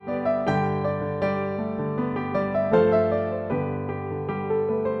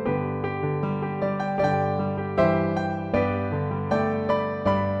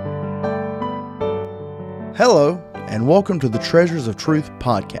Hello, and welcome to the Treasures of Truth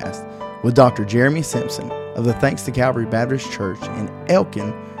podcast with Dr. Jeremy Simpson of the Thanks to Calvary Baptist Church in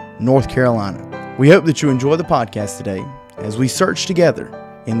Elkin, North Carolina. We hope that you enjoy the podcast today as we search together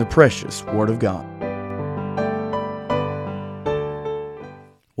in the precious Word of God.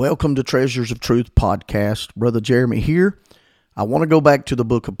 Welcome to Treasures of Truth podcast. Brother Jeremy here. I want to go back to the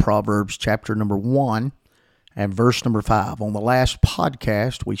book of Proverbs, chapter number 1 and verse number 5. On the last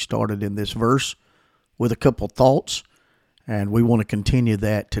podcast, we started in this verse with a couple thoughts, and we want to continue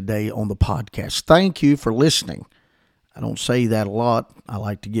that today on the podcast. Thank you for listening. I don't say that a lot. I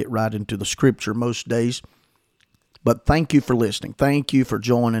like to get right into the scripture most days, but thank you for listening. Thank you for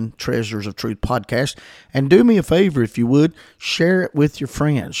joining Treasures of Truth podcast, and do me a favor if you would, share it with your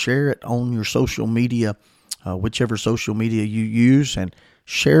friends. Share it on your social media, whichever social media you use, and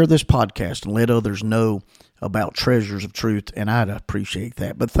share this podcast and let others know about Treasures of Truth, and I'd appreciate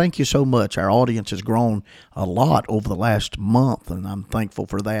that. But thank you so much. Our audience has grown a lot over the last month, and I'm thankful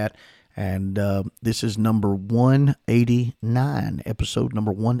for that. And this is number 189, episode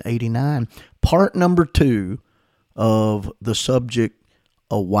number 189, part number 2 of the subject,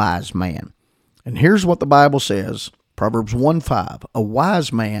 a wise man. And here's what the Bible says, Proverbs 1:5, a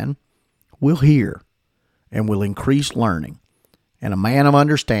wise man will hear and will increase learning, and a man of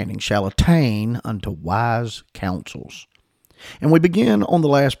understanding shall attain unto wise counsels. And we begin on the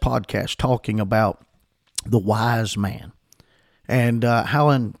last podcast talking about the wise man and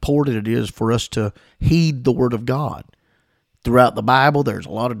how important it is for us to heed the Word of God. Throughout the Bible, there's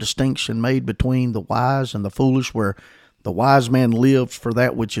a lot of distinction made between the wise and the foolish, where the wise man lives for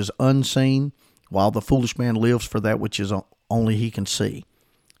that which is unseen, while the foolish man lives for that which is only he can see.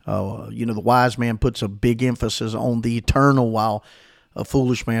 The wise man puts a big emphasis on the eternal, while a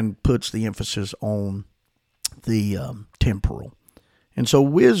foolish man puts the emphasis on the temporal. And so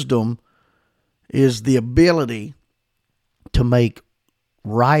wisdom is the ability to make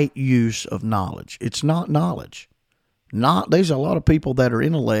right use of knowledge. It's not knowledge. There's a lot of people that are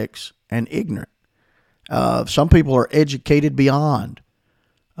intellects and ignorant. Some people are educated beyond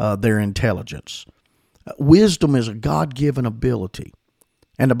their intelligence. Wisdom is a God-given ability.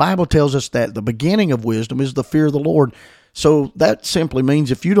 And the Bible tells us that the beginning of wisdom is the fear of the Lord. So that simply means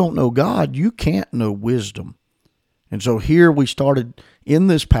if you don't know God, you can't know wisdom. And so here we started in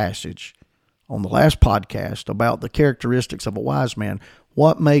this passage on the last podcast about the characteristics of a wise man.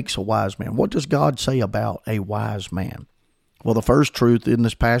 What makes a wise man? What does God say about a wise man? Well, the first truth in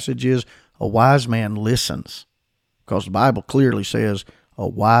this passage is a wise man listens, because the Bible clearly says a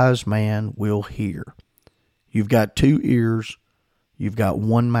wise man will hear. You've got 2 ears. You've got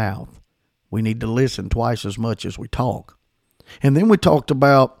 1 mouth. We need to listen twice as much as we talk. And then we talked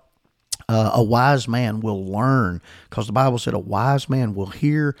about a wise man will learn, because the Bible said a wise man will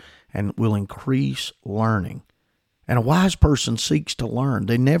hear and will increase learning. And a wise person seeks to learn.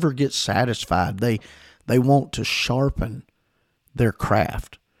 They never get satisfied. They want to sharpen their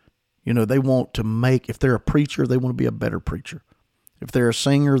craft. They want to make, if they're a preacher, they want to be a better preacher. If they're a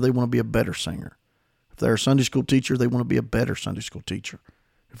singer, they want to be a better singer. If they're a Sunday school teacher, they want to be a better Sunday school teacher.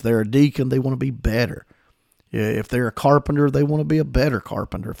 If they're a deacon, they want to be better. If they're a carpenter, they want to be a better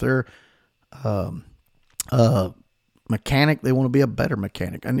carpenter. If they're a mechanic, they want to be a better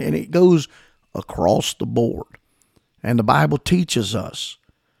mechanic. And it goes across the board. And the Bible teaches us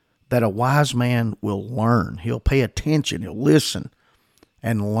that a wise man will learn. He'll pay attention. He'll listen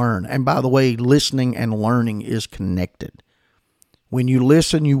and learn. And by the way, listening and learning is connected. When you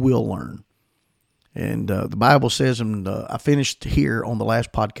listen, you will learn. And the Bible says, and I finished here on the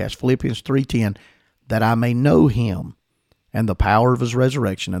last podcast, Philippians 3:10, that I may know him and the power of his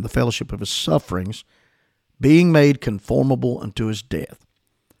resurrection and the fellowship of his sufferings, being made conformable unto his death.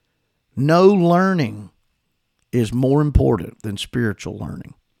 No learning is more important than spiritual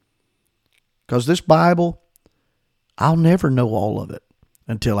learning. Because this Bible, I'll never know all of it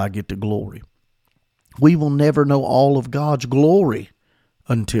until I get to glory. We will never know all of God's glory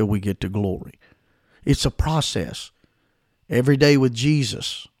until we get to glory. It's a process. Every day with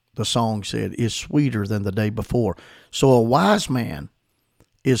Jesus, the song said, is sweeter than the day before. So a wise man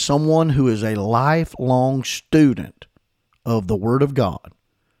is someone who is a lifelong student of the Word of God,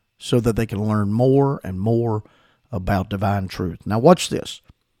 so that they can learn more and more about divine truth. Now watch this.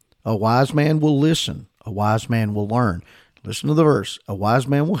 A wise man will listen. A wise man will learn. Listen to the verse. A wise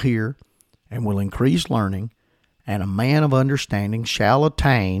man will hear and will increase learning, and a man of understanding shall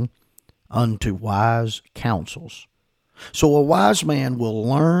attain unto wise counsels. So a wise man will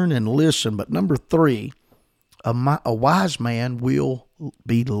learn and listen. But number 3, a wise man will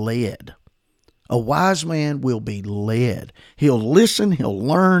be led. A wise man will be led. He'll listen, he'll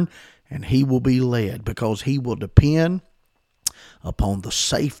learn, and he will be led, because he will depend upon the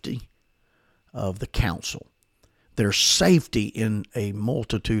safety of the counsel. There's safety in a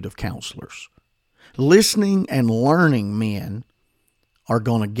multitude of counselors. Listening and learning men are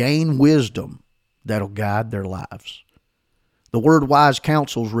going to gain wisdom that'll guide their lives. The word wise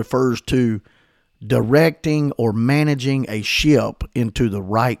counsels refers to directing or managing a ship into the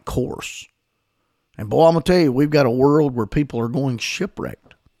right course. And boy, I'm going to tell you, we've got a world where people are going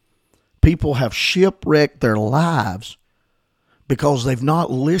shipwrecked. People have shipwrecked their lives because they've not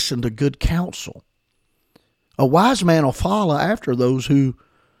listened to good counsel. A wise man will follow after those who've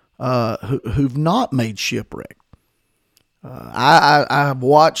not made shipwreck. I've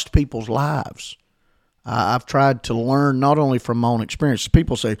watched people's lives. I've tried to learn not only from my own experience.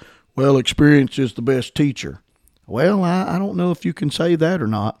 People say, well, experience is the best teacher. Well, I don't know if you can say that or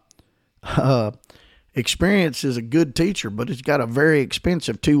not. Experience is a good teacher, but it's got a very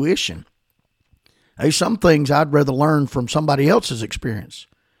expensive tuition. There's some things I'd rather learn from somebody else's experience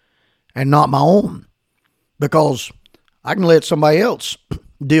and not my own, because I can let somebody else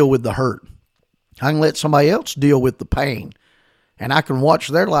deal with the hurt. I can let somebody else deal with the pain, and I can watch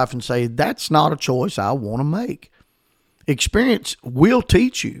their life and say, that's not a choice I want to make. Experience will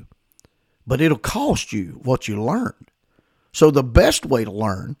teach you, but it'll cost you what you learned. So the best way to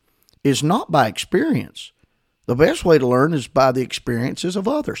learn is not by experience. The best way to learn is by the experiences of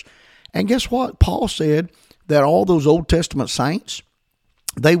others. And guess what? Paul said that all those Old Testament saints,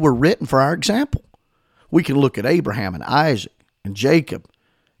 they were written for our example. We can look at Abraham and Isaac and Jacob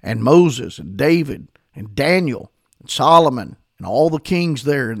and Moses and David and Daniel and Solomon and all the kings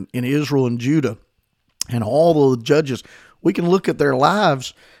there in Israel and Judah and all the judges. We can look at their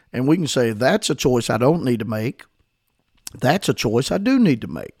lives and we can say, that's a choice I don't need to make. That's a choice I do need to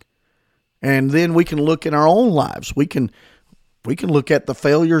make. And then we can look in our own lives. We can look at the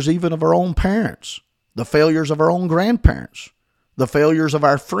failures even of our own parents, the failures of our own grandparents, the failures of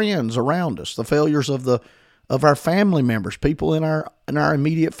our friends around us, the failures of our family members, people in our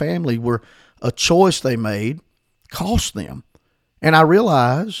immediate family, where a choice they made cost them. And I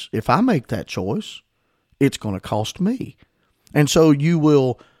realize if I make that choice, it's going to cost me. And so you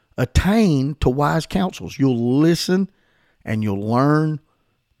will attain to wise counsels. You'll listen and you'll learn,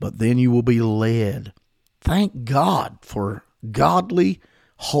 but then you will be led. Thank God for godly,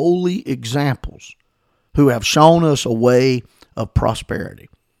 holy examples who have shown us a way of prosperity.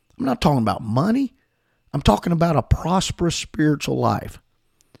 I'm not talking about money. I'm talking about a prosperous spiritual life.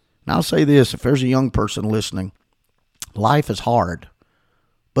 And I'll say this, if there's a young person listening, life is hard,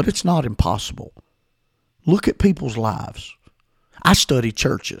 but it's not impossible. Look at people's lives. I study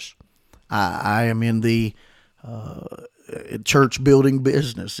churches. I am in the church building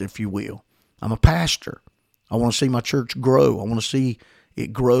business, if you will. I'm a pastor. I want to see my church grow. I want to see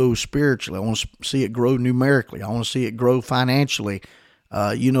it grow spiritually. I want to see it grow numerically. I want to see it grow financially.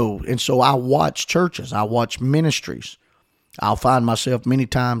 And so I watch churches. I watch ministries. I'll find myself many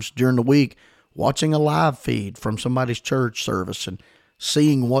times during the week watching a live feed from somebody's church service and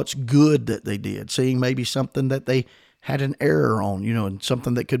seeing what's good that they did, seeing maybe something that they had an error on, and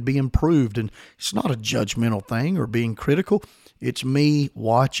something that could be improved. And it's not a judgmental thing or being critical. It's me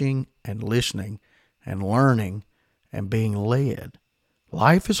watching and listening and learning and being led.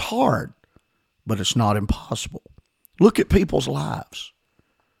 Life is hard, but it's not impossible. Look at people's lives.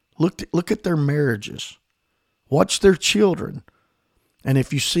 Look at their marriages. Watch their children. And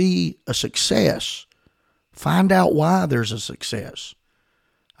if you see a success, find out why there's a success.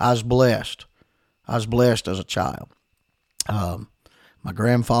 I was blessed as a child. My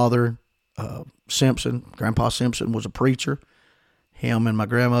grandfather, Grandpa Simpson, was a preacher. Him and my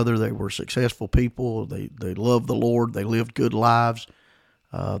grandmother, they were successful people. They loved the Lord. They lived good lives.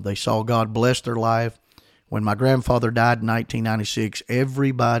 They saw God bless their life. When my grandfather died in 1996,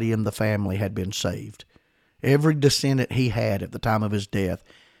 everybody in the family had been saved. Every descendant he had at the time of his death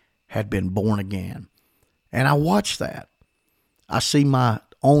had been born again. And I watched that. I see my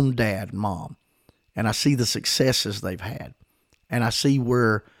own dad and mom, and I see the successes they've had. And I see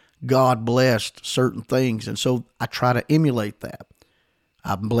where God blessed certain things. And so I try to emulate that.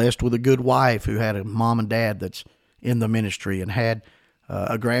 I'm blessed with a good wife who had a mom and dad that's in the ministry and had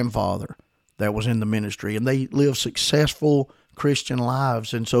a grandfather that was in the ministry. And they live successful Christian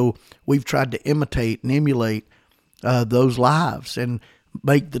lives. And so we've tried to imitate and emulate those lives and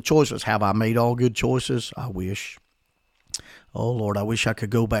make the choices. Have I made all good choices? I wish. Oh, Lord, I wish I could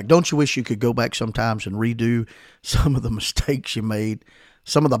go back. Don't you wish you could go back sometimes and redo some of the mistakes you made,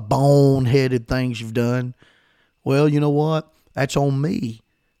 some of the boneheaded things you've done? Well, you know what? That's on me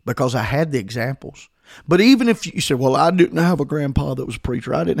because I had the examples. But even if you say, well, I didn't have a grandpa that was a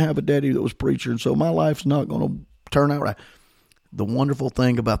preacher, I didn't have a daddy that was a preacher, and so my life's not going to turn out right. The wonderful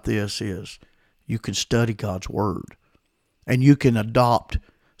thing about this is you can study God's Word, and you can adopt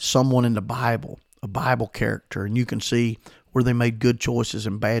someone in the Bible, a Bible character, and you can see where they made good choices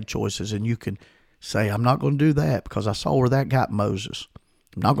and bad choices, and you can say, I'm not going to do that because I saw where that got Moses.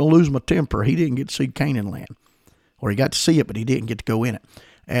 I'm not going to lose my temper. He didn't get to see Canaan land, or he got to see it, but he didn't get to go in it.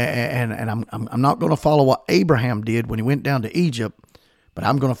 And I'm not going to follow what Abraham did when he went down to Egypt, but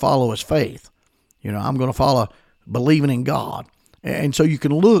I'm going to follow his faith. I'm going to follow believing in God. And so you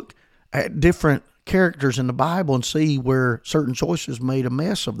can look at different characters in the Bible and see where certain choices made a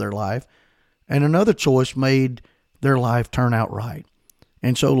mess of their life, and another choice made their life turn out right.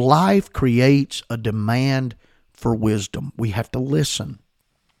 And so life creates a demand for wisdom. We have to listen,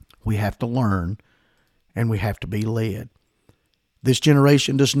 we have to learn, and we have to be led. This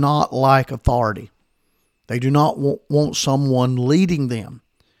generation does not like authority. They do not want someone leading them.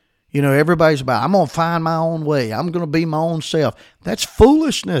 Everybody's about, I'm going to find my own way. I'm going to be my own self. That's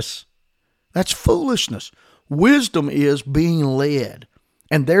foolishness. That's foolishness. Wisdom is being led.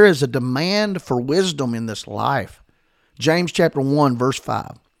 And there is a demand for wisdom in this life. James chapter 1, verse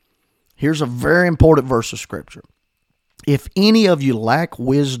 5. Here's a very important verse of Scripture. If any of you lack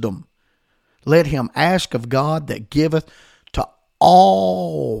wisdom, let him ask of God that giveth to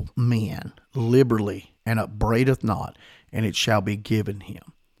all men liberally and upbraideth not, and it shall be given him.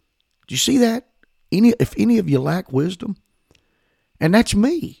 Do you see that? If any of you lack wisdom, and that's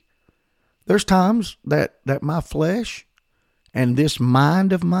me. There's times that my flesh and this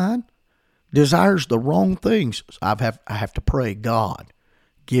mind of mine desires the wrong things. I have to pray, God,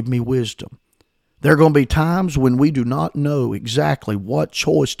 give me wisdom. There are going to be times when we do not know exactly what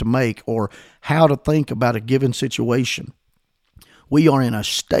choice to make or how to think about a given situation. We are in a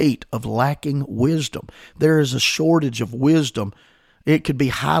state of lacking wisdom. There is a shortage of wisdom. It could be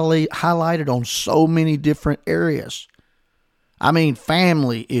highlighted on so many different areas.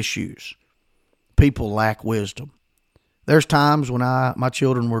 Family issues. People lack wisdom. There's times when my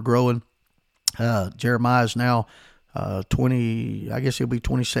children were growing. Jeremiah is now 20, I guess he'll be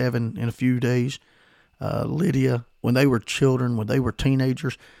 27 in a few days. Lydia, when they were children, when they were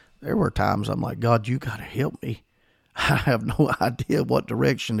teenagers, there were times I'm like, God, you got to help me. I have no idea what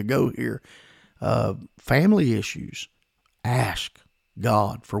direction to go here. Family issues. Ask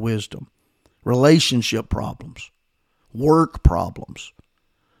God for wisdom. Relationship problems. Work problems.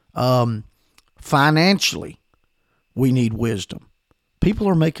 Financially, we need wisdom. People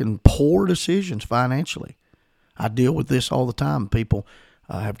are making poor decisions financially. I deal with this all the time. People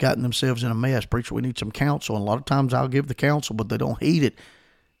have gotten themselves in a mess. Preacher, we need some counsel. And a lot of times I'll give the counsel, but they don't heed it.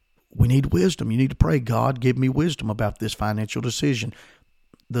 We need wisdom. You need to pray, God, give me wisdom about this financial decision.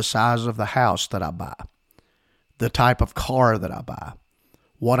 The size of the house that I buy. The type of car that I buy.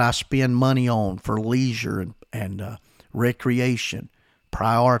 What I spend money on for leisure and recreation.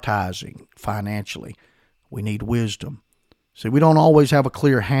 Prioritizing financially. We need wisdom. See, we don't always have a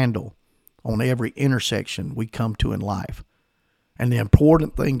clear handle on every intersection we come to in life. And the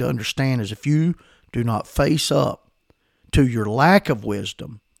important thing to understand is if you do not face up to your lack of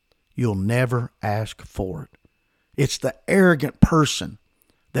wisdom, you'll never ask for it. It's the arrogant person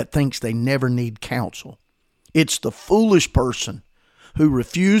that thinks they never need counsel. It's the foolish person who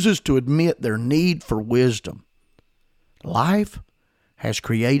refuses to admit their need for wisdom. Life has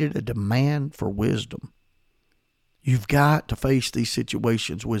created a demand for wisdom. You've got to face these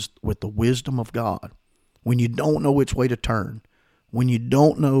situations with the wisdom of God. When you don't know which way to turn, when you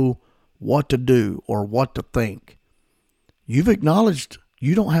don't know what to do or what to think, you've acknowledged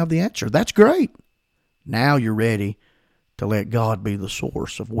you don't have the answer. That's great. Now you're ready to let God be the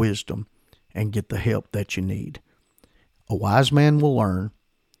source of wisdom and get the help that you need. A wise man will learn,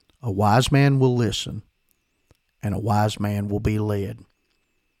 a wise man will listen, and a wise man will be led.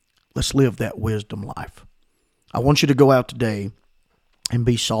 Let's live that wisdom life. I want you to go out today and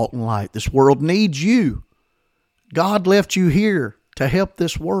be salt and light. This world needs you. God left you here to help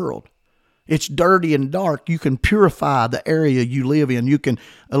this world. It's dirty and dark. You can purify the area you live in. You can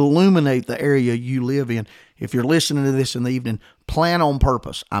illuminate the area you live in. If you're listening to this in the evening, plan on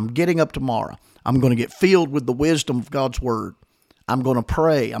purpose. I'm getting up tomorrow. I'm going to get filled with the wisdom of God's Word. I'm going to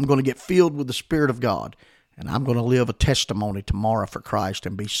pray. I'm going to get filled with the Spirit of God. And I'm going to live a testimony tomorrow for Christ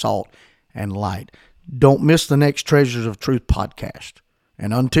and be salt and light. Don't miss the next Treasures of Truth podcast.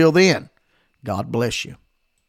 And until then, God bless you.